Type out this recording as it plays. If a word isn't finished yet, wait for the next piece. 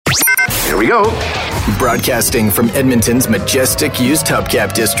Here we go. Broadcasting from Edmonton's majestic used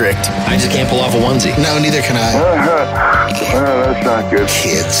hubcap district. I just can't pull off a onesie. No, neither can I. That's not good.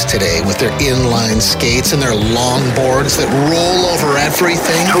 Kids today with their inline skates and their long boards that roll over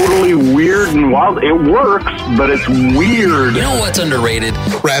everything. Totally weird and wild. It works, but it's weird. You know what's underrated?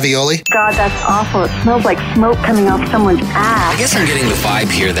 Ravioli. God, that's awful. It smells like smoke coming off someone's ass. I guess I'm getting the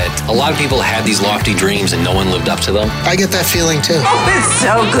vibe here that a lot of people had these lofty dreams and no one lived up to them. I get that feeling too. Oh, it's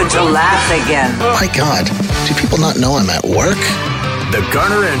so good to laugh again. My God, do people not know I'm at work? The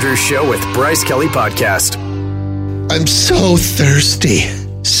Garner Andrews Show with Bryce Kelly Podcast. I'm so thirsty.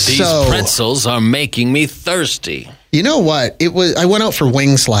 These pretzels are making me thirsty. You know what? I went out for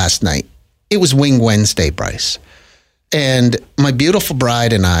wings last night. It was Wing Wednesday, Bryce. And my beautiful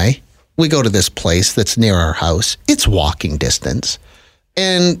bride and I, we go to this place that's near our house. It's walking distance.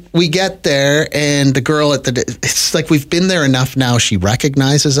 And we get there, and the girl it's like we've been there enough now, she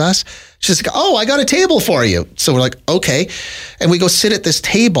recognizes us. She's like, oh, I got a table for you. So we're like, okay. And we go sit at this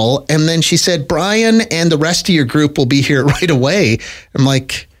table, and then she said, Brian and the rest of your group will be here right away. I'm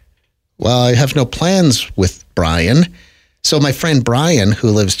like, well, I have no plans with Brian. So my friend Brian,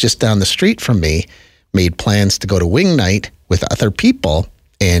 who lives just down the street from me, made plans to go to wing night with other people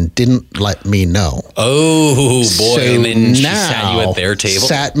and didn't let me know. Oh, boy. So and then she sat you at their table?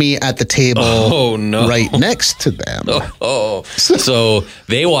 Sat me at the table right next to them. So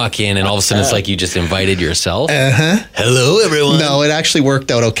they walk in and all of a sudden it's like you just invited yourself? Uh-huh. Hello, everyone. No, it actually worked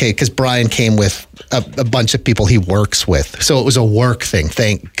out okay because Brian came with a bunch of people he works with. So it was a work thing,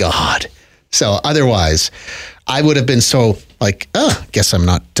 thank God. So otherwise, I would have been so like, guess I'm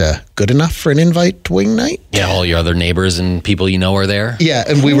not good enough for an invite to wing night. Yeah, all your other neighbors and people you know are there. Yeah,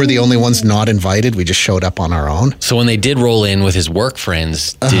 and we were the only ones not invited. We just showed up on our own. So when they did roll in with his work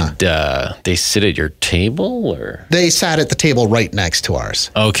friends, did they sit at your table or? They sat at the table right next to ours.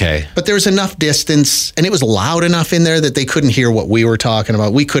 Okay. But there was enough distance, and it was loud enough in there that they couldn't hear what we were talking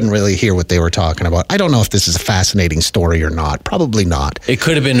about. We couldn't really hear what they were talking about. I don't know if this is a fascinating story or not. Probably not. It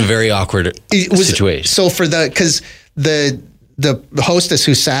could have been a very awkward situation. So because the hostess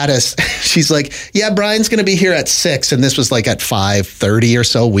who sat us, she's like, yeah, Brian's going to be here at 6. And this was like at 5:30 or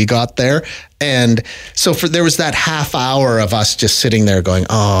so we got there. And so there was that half hour of us just sitting there going,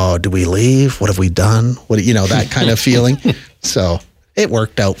 oh, do we leave? What have we done? That kind of feeling. So it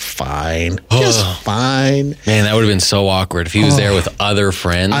worked out fine. Just fine. Man, that would have been so awkward if he was there with other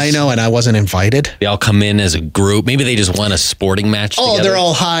friends. I know, and I wasn't invited. They all come in as a group. Maybe they just won a sporting match together. They're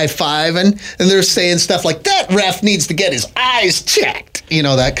all high-fiving, and they're saying stuff like, that ref needs to get his eyes checked.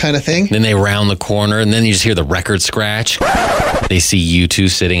 That kind of thing. Then they round the corner, and then you just hear the record scratch. They see you two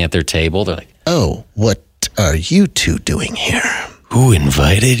sitting at their table. They're like, oh, what are you two doing here? Who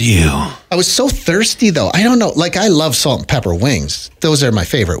invited you? I was so thirsty, though. I don't know. Like, I love salt and pepper wings. Those are my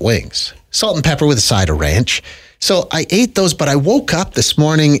favorite wings. Salt and pepper with a side of ranch. So I ate those, but I woke up this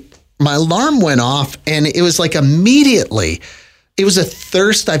morning. My alarm went off, and it was like immediately. It was a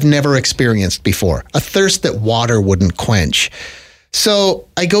thirst I've never experienced before. A thirst that water wouldn't quench. So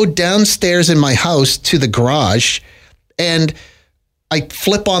I go downstairs in my house to the garage, and I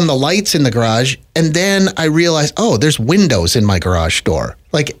flip on the lights in the garage, and then I realize, there's windows in my garage door.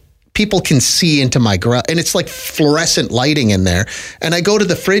 Like, people can see into my garage, and it's like fluorescent lighting in there. And I go to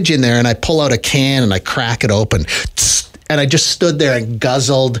the fridge in there, and I pull out a can, and I crack it open. And I just stood there and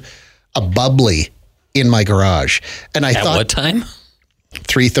guzzled a bubbly in my garage. And I thought... At what time?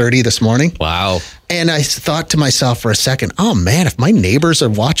 3:30 this morning. Wow. And I thought to myself for a second, oh man, if my neighbors are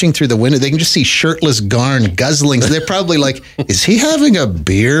watching through the window, they can just see shirtless Garn guzzling. They're probably like, is he having a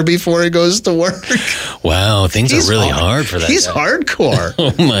beer before he goes to work? Wow, things are really hard for that He's guy. hardcore.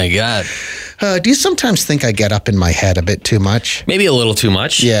 Oh my God. Do you sometimes think I get up in my head a bit too much? Maybe a little too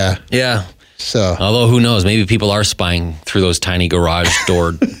much. Yeah. Yeah. So, although who knows, maybe people are spying through those tiny garage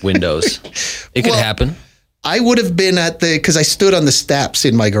door windows. It could happen. I would have been because I stood on the steps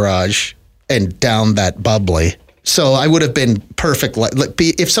in my garage and down that bubbly. So I would have been perfect.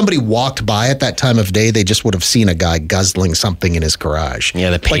 If somebody walked by at that time of day, they just would have seen a guy guzzling something in his garage. Yeah,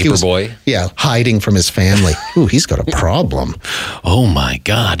 the paper boy. Yeah, hiding from his family. Ooh, he's got a problem. Oh my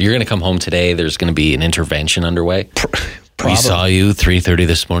God. You're going to come home today. There's going to be an intervention underway. We saw you 3:30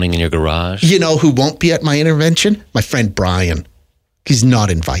 this morning in your garage. You know who won't be at my intervention? My friend Brian. He's not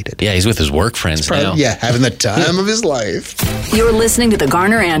invited. Yeah, he's with his work friends now. Yeah, having the time of his life. You're listening to the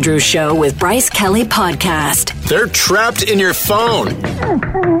Garner Andrews Show with Bryce Kelly Podcast. They're trapped in your phone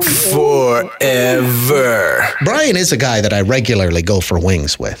forever. Brian is a guy that I regularly go for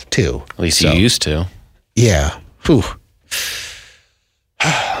wings with, too. At least you used to. Yeah. Whew.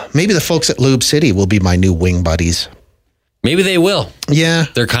 Maybe the folks at Lube City will be my new wing buddies. Maybe they will. Yeah.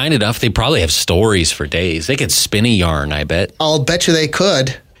 They're kind enough. They probably have stories for days. They could spin a yarn, I bet. I'll bet you they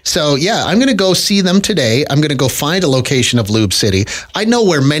could. So, yeah, I'm going to go see them today. I'm going to go find a location of Lube City. I know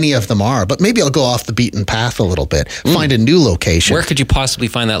where many of them are, but maybe I'll go off the beaten path a little bit, find a new location. Where could you possibly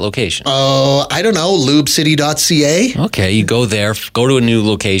find that location? Oh, I don't know, lubecity.ca. Okay, you go there, go to a new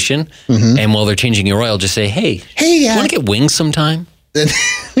location, and while they're changing your oil, just say, hey, do you want to get wings sometime?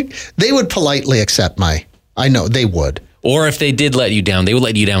 They would politely accept I know, they would. Or if they did let you down, they would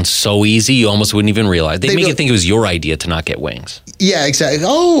let you down so easy you almost wouldn't even realize. They'd make you think it was your idea to not get wings. Yeah, exactly.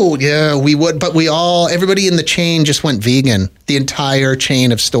 Oh, yeah, we would. But everybody in the chain just went vegan. The entire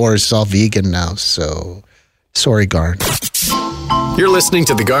chain of stores is all vegan now. So, sorry, Garn. You're listening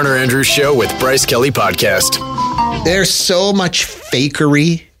to the Garner Andrews Show with Bryce Kelly Podcast. There's so much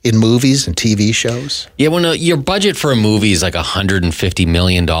fakery in movies and TV shows. Yeah, when your budget for a movie is like $150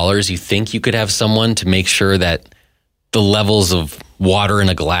 million, you think you could have someone to make sure that the levels of water in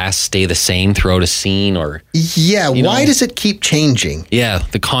a glass stay the same throughout a scene, or why does it keep changing? Yeah,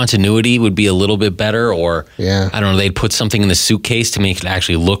 the continuity would be a little bit better, or I don't know, they'd put something in the suitcase to make it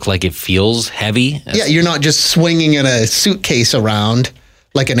actually look like it feels heavy. Yeah, you're not just swinging in a suitcase around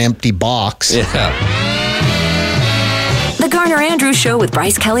like an empty box. Yeah. The Garner Andrews Show with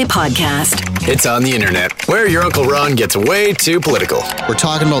Bryce Kelly Podcast. It's on the internet, where your Uncle Ron gets way too political. We're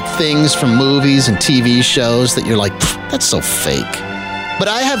talking about things from movies and TV shows that you're like, that's so fake. But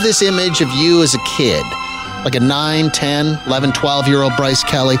I have this image of you as a kid, like a 9, 10, 11, 12-year-old Bryce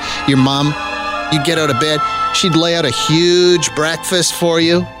Kelly. Your mom, you'd get out of bed. She'd lay out a huge breakfast for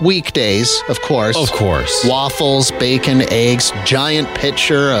you. Weekdays, of course. Of course. Waffles, bacon, eggs, giant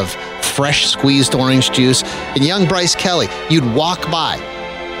pitcher of fresh squeezed orange juice. And young Bryce Kelly, you'd walk by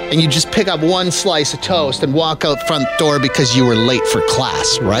and you'd just pick up one slice of toast and walk out front door because you were late for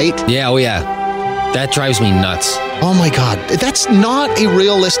class, right? Yeah, oh yeah. That drives me nuts. Oh my God. That's not a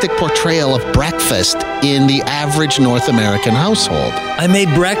realistic portrayal of breakfast in the average North American household. I made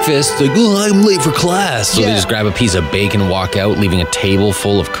breakfast. Like, I'm late for class. So they just grab a piece of bacon, walk out, leaving a table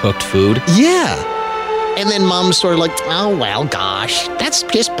full of cooked food. Yeah. And then mom's sort of like, oh, well, gosh, that's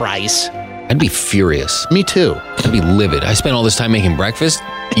just Bryce. I'd be furious. Me too. I'd be livid. I spent all this time making breakfast.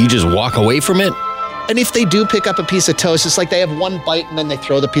 You just walk away from it? And if they do pick up a piece of toast, it's like they have one bite and then they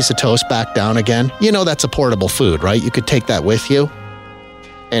throw the piece of toast back down again. You know that's a portable food, right? You could take that with you.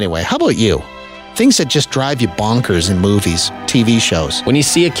 Anyway, how about you? Things that just drive you bonkers in movies, TV shows. When you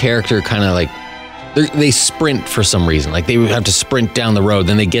see a character kind of like, they sprint for some reason. Like they have to sprint down the road,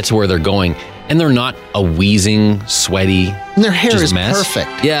 then they get to where they're going, and they're not a wheezing, sweaty, and their hair is mess.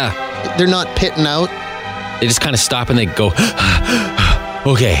 Perfect. Yeah. They're not pitting out. They just kind of stop and they go,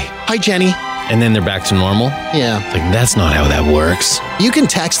 okay. Hi, Jenny. And then they're back to normal? Yeah. Like, that's not how that works. You can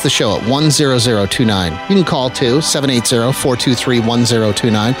text the show at 10029. You can call too,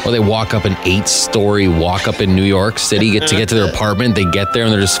 780-423-1029. Or they walk up an 8-story walk up in New York City to get to their apartment. They get there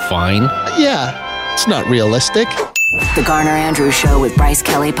and they're just fine. Yeah. It's not realistic. The Garner Andrews Show with Bryce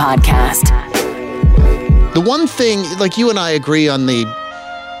Kelly Podcast. The one thing, like you and I agree on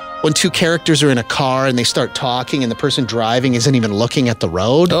when two characters are in a car and they start talking and the person driving isn't even looking at the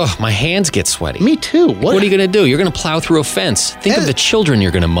road. Oh, my hands get sweaty. Me too. What are you going to do? You're going to plow through a fence. Think of the children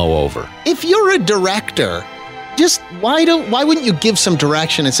you're going to mow over. If you're a director, just why wouldn't you give some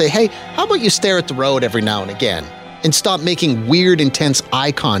direction and say, hey, how about you stare at the road every now and again and stop making weird, intense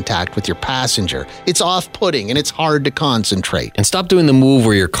eye contact with your passenger? It's off-putting and it's hard to concentrate. And stop doing the move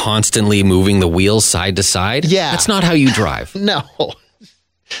where you're constantly moving the wheels side to side. Yeah. That's not how you drive. No.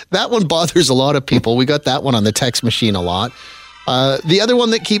 That one bothers a lot of people. We got that one on the text machine a lot. The other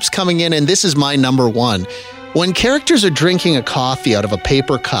one that keeps coming in, and this is my number one, when characters are drinking a coffee out of a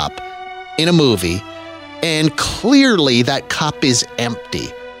paper cup in a movie, and clearly that cup is empty.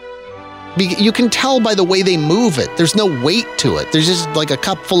 You can tell by the way they move it. There's no weight to it. There's just like a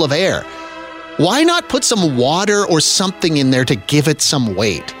cup full of air. Why not put some water or something in there to give it some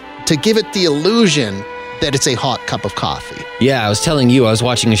weight, to give it the illusion that it's a hot cup of coffee? Yeah, I was telling you, I was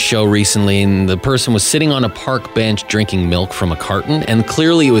watching a show recently and the person was sitting on a park bench drinking milk from a carton and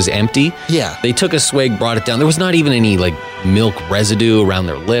clearly it was empty. Yeah. They took a swig, brought it down. There was not even any like milk residue around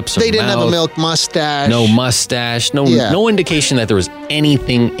their lips or They didn't mouth. have a milk mustache. No mustache, no indication that there was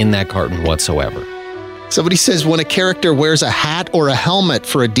anything in that carton whatsoever. Somebody says when a character wears a hat or a helmet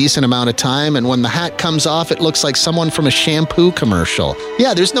for a decent amount of time, and when the hat comes off, it looks like someone from a shampoo commercial.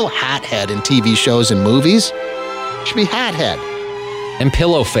 Yeah, there's no hat head in TV shows and movies. It should be hat head. And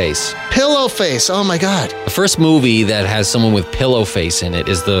pillow face. Pillow face. Oh my God. The first movie that has someone with pillow face in it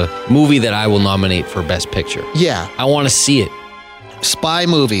is the movie that I will nominate for Best Picture. Yeah. I want to see it. Spy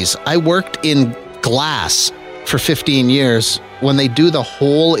movies. I worked in glass for 15 years, when they do the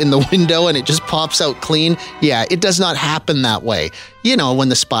hole in the window and it just pops out clean, yeah, it does not happen that way. You know, when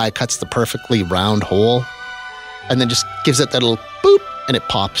the spy cuts the perfectly round hole and then just gives it that little boop and it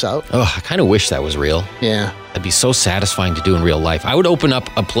pops out. Oh, I kind of wish that was real. Yeah. That'd be so satisfying to do in real life. I would open up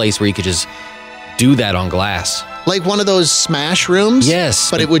a place where you could just do that on glass. Like one of those smash rooms? Yes.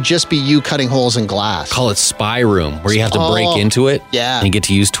 But it would just be you cutting holes in glass. Call it spy room, where you have to break into it. Yeah. And you get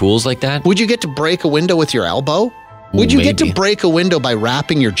to use tools like that. Would you get to break a window with your elbow? Would you get to break a window by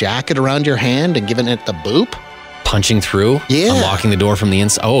wrapping your jacket around your hand and giving it the boop? Punching through? Yeah. Unlocking the door from the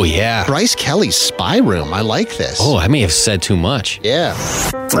inside? Oh, yeah. Bryce Kelly's spy room. I like this. Oh, I may have said too much. Yeah.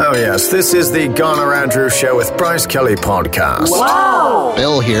 Oh, yes, this is the Garner Andrew Show with Bryce Kelly podcast. Wow.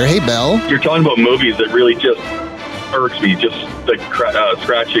 Bill here. Hey, Bill. You're talking about movies that really just irks me, just like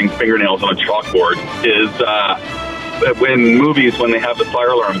scratching fingernails on a chalkboard, is when they have the fire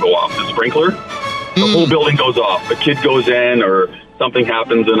alarm go off, the sprinkler, the whole building goes off. A kid goes in or something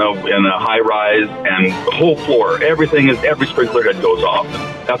happens in a high rise and the whole floor, every sprinkler head goes off.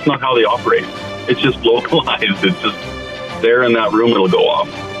 That's not how they operate. It's just localized. It's just there in that room, it'll go off.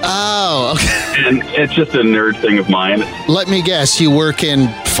 Oh, okay. And it's just a nerd thing of mine. Let me guess, you work in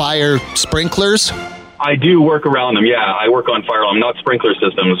fire sprinklers? I do work around them, yeah. I work on fire alarm, not sprinkler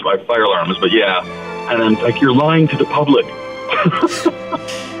systems, fire alarms, but yeah. And I'm like, you're lying to the public.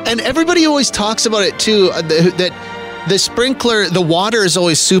 And everybody always talks about it too, that the sprinkler, the water is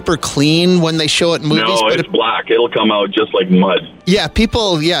always super clean when they show it in movies. No, it's black. It'll come out just like mud. Yeah,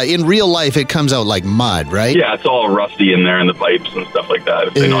 in real life, it comes out like mud, right? Yeah, it's all rusty in there in the pipes and stuff like that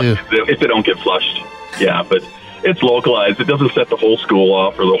if they don't get flushed. Yeah, but it's localized. It doesn't set the whole school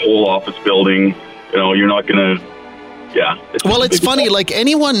off or the whole office building. You know, you're not going to, yeah. It's funny, like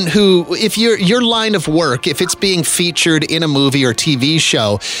anyone who, if your line of work, if it's being featured in a movie or TV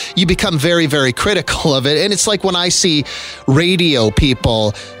show, you become very, very critical of it. And it's like when I see radio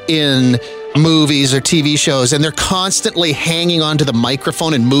people in movies or TV shows and they're constantly hanging onto the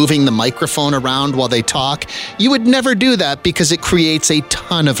microphone and moving the microphone around while they talk. You would never do that because it creates a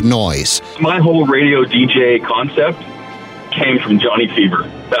ton of noise. My whole radio DJ concept came from Johnny Fever.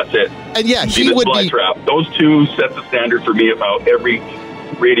 That's it. And yeah, he Venus would be. Flytrap. Those two set the standard for me of how every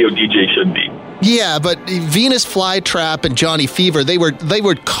radio DJ should be. Yeah, but Venus Flytrap and Johnny Fever, they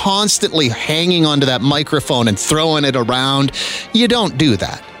were constantly hanging onto that microphone and throwing it around. You don't do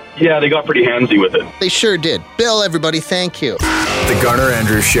that. Yeah, they got pretty handsy with it. They sure did. Bill, everybody, thank you. The Garner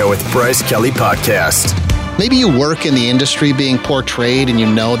Andrews Show with Bryce Kelly podcast. Maybe you work in the industry being portrayed and you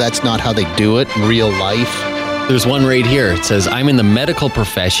know that's not how they do it in real life. There's one right here. It says, I'm in the medical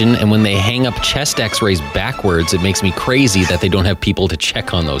profession, and when they hang up chest x-rays backwards, it makes me crazy that they don't have people to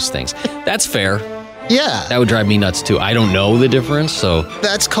check on those things. That's fair. Yeah. That would drive me nuts too. I don't know the difference, so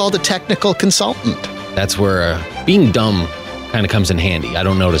That's called a technical consultant. that's where being dumb kind of comes in handy. I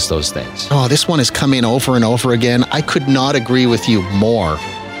don't notice those things. Oh, this one has come in over and over again. I could not agree with you more.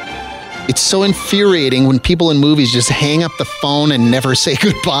 It's so infuriating when people in movies just hang up the phone and never say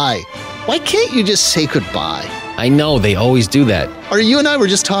goodbye. Why can't you just say goodbye? I know, they always do that. Or you and I were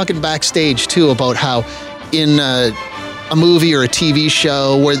just talking backstage, too, about how in a movie or a TV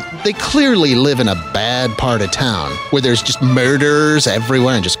show where they clearly live in a bad part of town, where there's just murders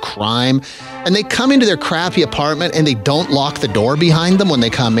everywhere and just crime, and they come into their crappy apartment and they don't lock the door behind them when they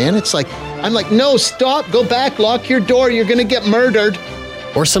come in. It's like, I'm like, no, stop, go back, lock your door, you're going to get murdered.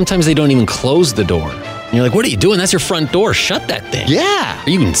 Or sometimes they don't even close the door. And you're like, what are you doing? That's your front door. Shut that thing. Yeah. Are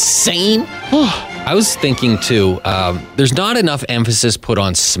you insane? I was thinking, too, there's not enough emphasis put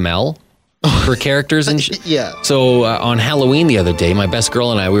on smell for characters. Yeah. So on Halloween the other day, my best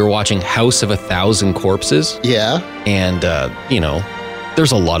girl and I, we were watching House of 1,000 Corpses. Yeah. And,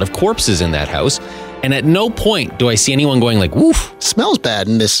 there's a lot of corpses in that house. And at no point do I see anyone going like, woof. Smells bad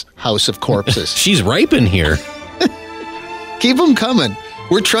in this house of corpses. She's ripe in here. Keep them coming.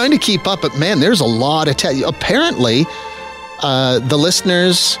 We're trying to keep up, but man, there's a lot of apparently, the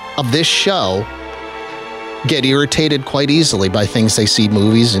listeners of this show get irritated quite easily by things they see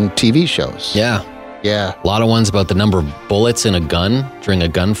movies and TV shows. Yeah. Yeah. A lot of ones about the number of bullets in a gun during a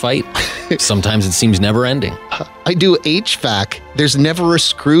gunfight. Sometimes it seems never ending. I do HVAC. There's never a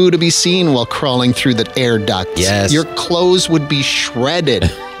screw to be seen while crawling through the air ducts. Yes. Your clothes would be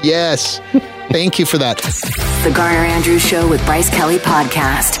shredded. Yes. Thank you for that. The Garner Andrews Show with Bryce Kelly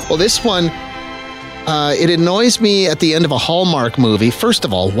podcast. Well, this one, it annoys me at the end of a Hallmark movie. First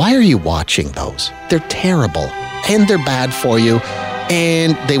of all, why are you watching those? They're terrible, and they're bad for you,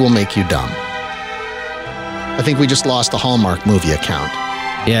 and they will make you dumb. I think we just lost the Hallmark movie account.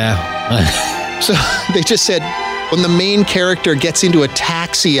 Yeah. So they just said, when the main character gets into a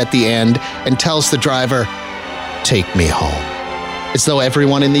taxi at the end and tells the driver, take me home. It's though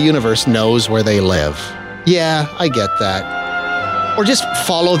everyone in the universe knows where they live. Yeah, I get that. Or just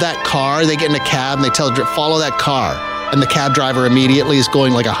follow that car. They get in a cab and they tell, follow that car. And the cab driver immediately is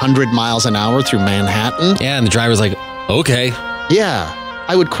going like 100 miles an hour through Manhattan. Yeah, and the driver's like, okay. Yeah,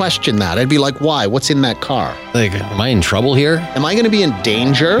 I would question that. I'd be like, why? What's in that car? Like, am I in trouble here? Am I going to be in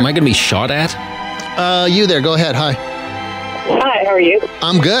danger? Am I going to be shot at? You there. Go ahead. Hi. Hi, how are you?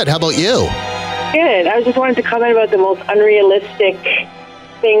 I'm good. How about you? Good. I was just wanting to comment about the most unrealistic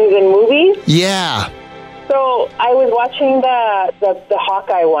things in movies. Yeah. So I was watching the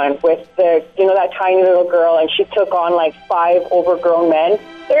Hawkeye one with that tiny little girl, and she took on like 5 overgrown men.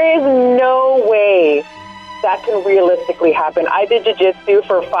 There is no way that can realistically happen. I did jiu-jitsu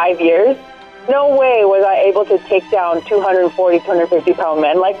for 5 years. No way was I able to take down 240, 250-pound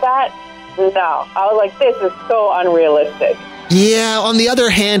men like that. No. I was like, this is so unrealistic. Yeah, on the other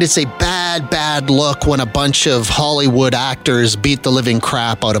hand, it's a bad look when a bunch of Hollywood actors beat the living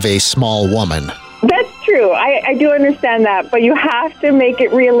crap out of a small woman. That's true. I do understand that, but you have to make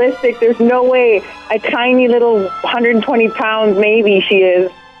it realistic. There's no way a tiny little 120 pounds, maybe she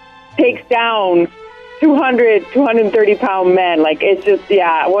is, takes down 200, 230-pound men. Like, it's just,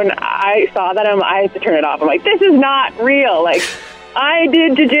 yeah, when I saw that, I had to turn it off. I'm like, this is not real. Like, I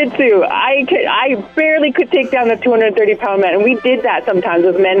did jiu-jitsu. I barely could take down the 230-pound men, and we did that sometimes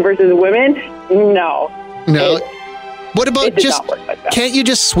with men versus women. No. What about just, like can't you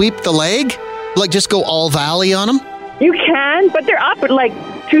just sweep the leg? Like, just go all valley on them? You can, but they're up like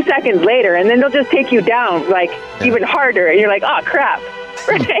 2 seconds later, and then they'll just take you down, like, even harder, and you're like, oh, crap.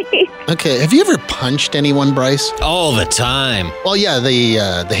 Right? Okay, have you ever punched anyone, Bryce? All the time. Well, yeah,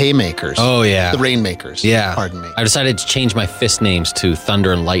 the haymakers. Oh, yeah. The rainmakers. Yeah. Pardon me. I decided to change my fist names to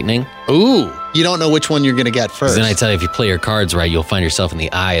Thunder and Lightning. Ooh, you don't know which one you're going to get first. Then I tell you, if you play your cards right, you'll find yourself in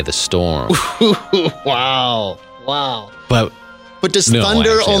the eye of the storm. Wow. But does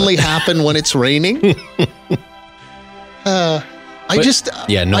thunder only happen when it's raining? I always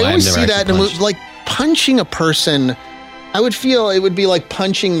see that in a movie, like punching a person. I would feel it would be like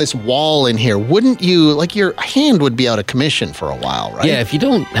punching this wall in here. Wouldn't you? Like, your hand would be out of commission for a while, right? Yeah, if you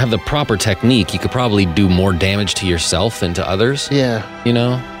don't have the proper technique, you could probably do more damage to yourself than to others. Yeah. You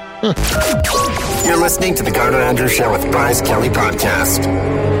know? You're listening to the Garner and Andrew Show with Bryce Kelly Podcast.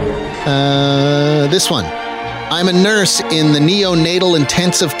 This one. I'm a nurse in the neonatal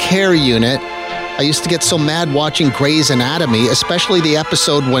intensive care unit. I used to get so mad watching Grey's Anatomy, especially the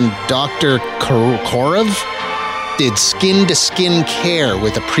episode when Dr. Korov did skin-to-skin care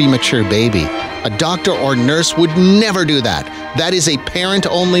with a premature baby. A doctor or nurse would never do that. That is a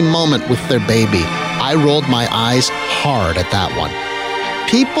parent-only moment with their baby. I rolled my eyes hard at that one.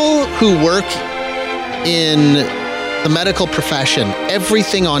 People who work in the medical profession,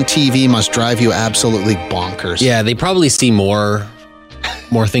 everything on TV must drive you absolutely bonkers. Yeah, they probably see more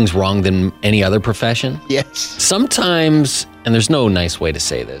things wrong than any other profession. Yes. Sometimes, and there's no nice way to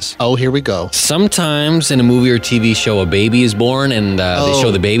say this. Oh, here we go. Sometimes in a movie or TV show, a baby is born and they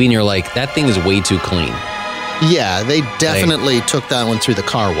show the baby and you're like, that thing is way too clean. Yeah, they definitely took that one through the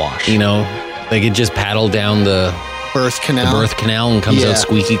car wash. You know, they could just paddle down the birth canal and comes out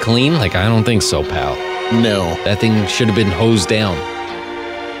squeaky clean. Like, I don't think so, pal. No. That thing should have been hosed down.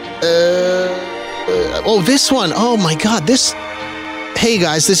 This one. Oh my God, Hey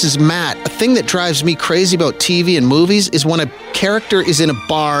guys, this is Matt. A thing that drives me crazy about TV and movies is when a character is in a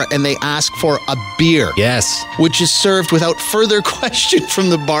bar and they ask for a beer. Yes. Which is served without further question from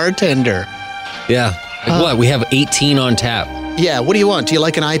the bartender. Yeah. Like what? We have 18 on tap. Yeah, what do you want? Do you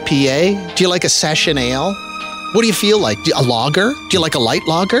like an IPA? Do you like a session ale? What do you feel like? A lager? Do you like a light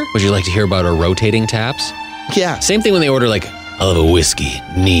lager? Would you like to hear about our rotating taps? Yeah. Same thing when they order like, I love a whiskey.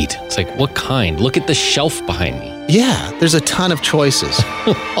 Neat. It's like, what kind? Look at the shelf behind me. Yeah, there's a ton of choices.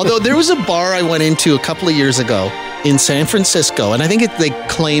 Although there was a bar I went into a couple of years ago in San Francisco, and I think they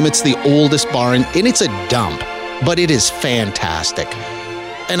claim it's the oldest bar, and it's a dump, but it is fantastic.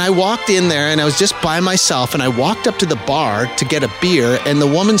 And I walked in there, and I was just by myself, and I walked up to the bar to get a beer, and the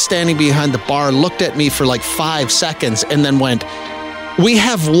woman standing behind the bar looked at me for like 5 seconds and then went, "We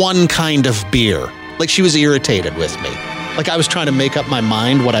have one kind of beer." Like, she was irritated with me. Like, I was trying to make up my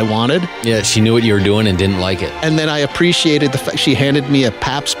mind what I wanted. Yeah, she knew what you were doing and didn't like it. And then I appreciated the fact she handed me a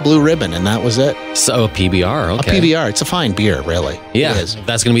Pabst Blue Ribbon, and that was it. So, a PBR, okay. A PBR. It's a fine beer, really. Yeah, it is. If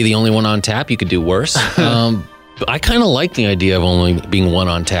that's going to be the only one on tap, you could do worse. I kind of like the idea of only being one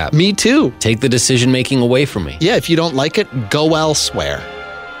on tap. Me too. Take the decision-making away from me. Yeah, if you don't like it, go elsewhere.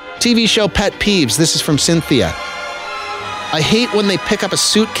 TV show pet peeves. This is from Cynthia. I hate when they pick up a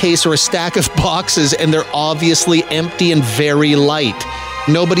suitcase or a stack of boxes and they're obviously empty and very light.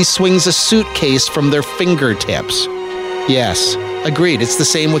 Nobody swings a suitcase from their fingertips. Yes, agreed. It's the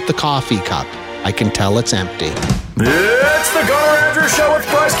same with the coffee cup. I can tell it's empty. It's the Garner and Andrew Show with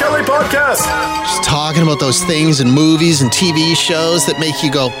Bryce Kelly Podcast. Just talking about those things in movies and TV shows that make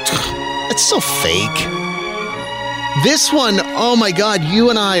you go, that's so fake. This one, oh my God, you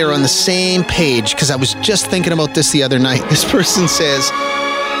and I are on the same page because I was just thinking about this the other night. This person says,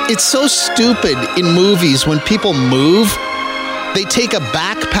 it's so stupid in movies when people move, they take a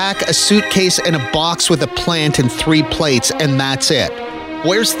backpack, a suitcase, and a box with a plant and 3 plates, and that's it.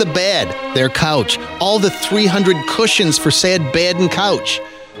 Where's the bed? Their couch. All the 300 cushions for said bed and couch.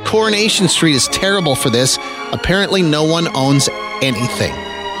 Coronation Street is terrible for this. Apparently no one owns anything.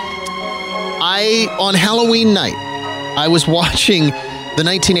 On Halloween night, I was watching the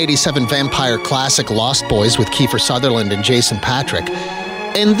 1987 vampire classic Lost Boys with Kiefer Sutherland and Jason Patrick.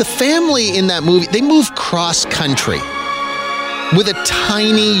 And the family in that movie, they move cross-country with a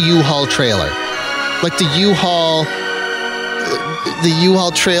tiny U-Haul trailer. Like the U-Haul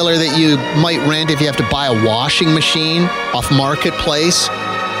trailer that you might rent if you have to buy a washing machine off Marketplace.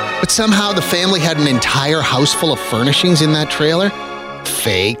 But somehow the family had an entire house full of furnishings in that trailer.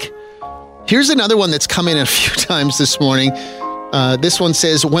 Fake. Here's another one that's come in a few times this morning. This one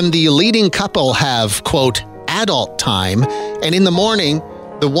says, when the leading couple have, quote, adult time, and in the morning,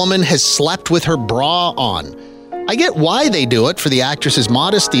 the woman has slept with her bra on. I get why they do it for the actress's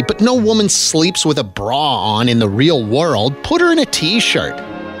modesty, but no woman sleeps with a bra on in the real world. Put her in a t-shirt.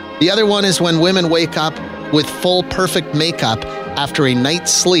 The other one is when women wake up with full perfect makeup after a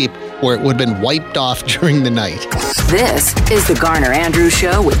night's sleep where it would have been wiped off during the night. This is the Garner Andrew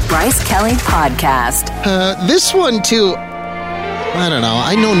Show with Bryce Kelly Podcast. This one too, I don't know.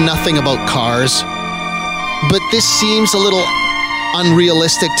 I know nothing about cars, but this seems a little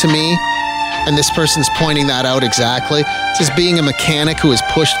unrealistic to me. And this person's pointing that out exactly. It says being a mechanic who has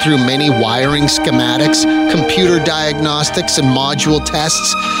pushed through many wiring schematics, computer diagnostics, and module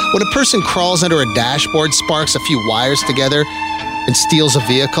tests. When a person crawls under a dashboard, sparks a few wires together, and steals a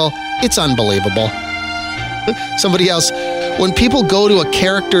vehicle, it's unbelievable. Somebody else, when people go to a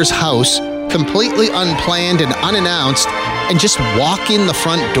character's house, completely unplanned and unannounced, and just walk in the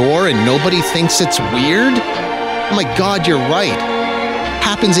front door and nobody thinks it's weird? Oh my God, you're right.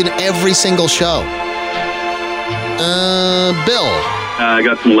 Happens in every single show. Bill. I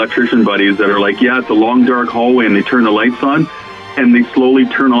got some electrician buddies that are like, yeah, it's a long, dark hallway, and they turn the lights on, and they slowly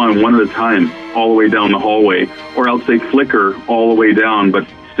turn on one at a time all the way down the hallway, or else they flicker all the way down, but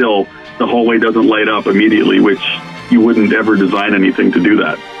still the hallway doesn't light up immediately, which you wouldn't ever design anything to do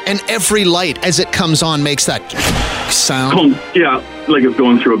that. And every light, as it comes on, makes that sound. Oh, yeah, like it's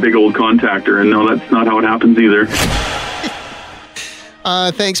going through a big old contactor, and no, that's not how it happens either.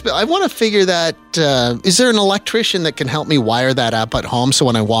 Thanks, Bill. I want to figure that, is there an electrician that can help me wire that up at home so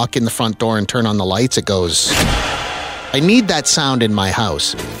when I walk in the front door and turn on the lights, it goes... I need that sound in my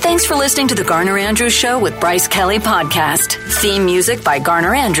house. Thanks for listening to the Garner Andrews Show with Bryce Kelly Podcast. Theme music by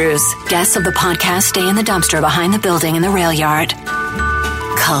Garner Andrews. Guests of the podcast stay in the dumpster behind the building in the rail yard.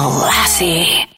 Classy.